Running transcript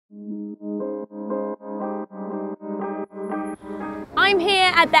I'm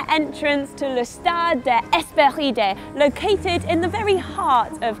here at the entrance to Le Stade des Hesperides, located in the very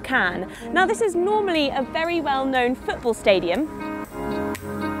heart of Cannes. Now, this is normally a very well-known football stadium,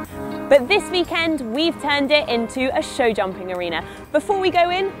 but this weekend we've turned it into a show jumping arena. Before we go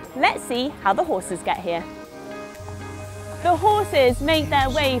in, let's see how the horses get here. The horses make their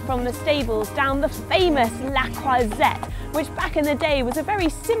way from the stables down the famous La Croisette, which back in the day was a very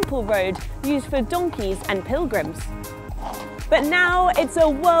simple road used for donkeys and pilgrims. But now it's a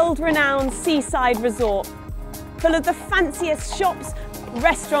world-renowned seaside resort, full of the fanciest shops,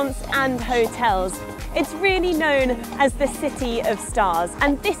 restaurants and hotels. It's really known as the City of Stars,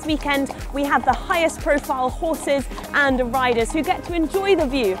 and this weekend we have the highest profile horses and riders who get to enjoy the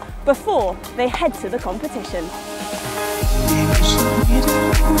view before they head to the competition.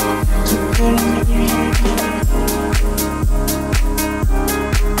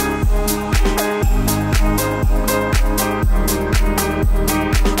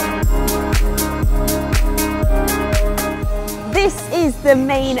 This is the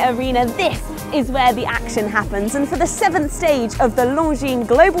main arena. This is where the action happens, and for the 7th stage of the Longines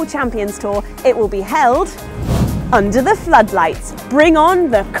Global Champions Tour, it will be held under the floodlights. Bring on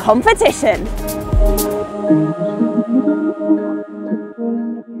the competition!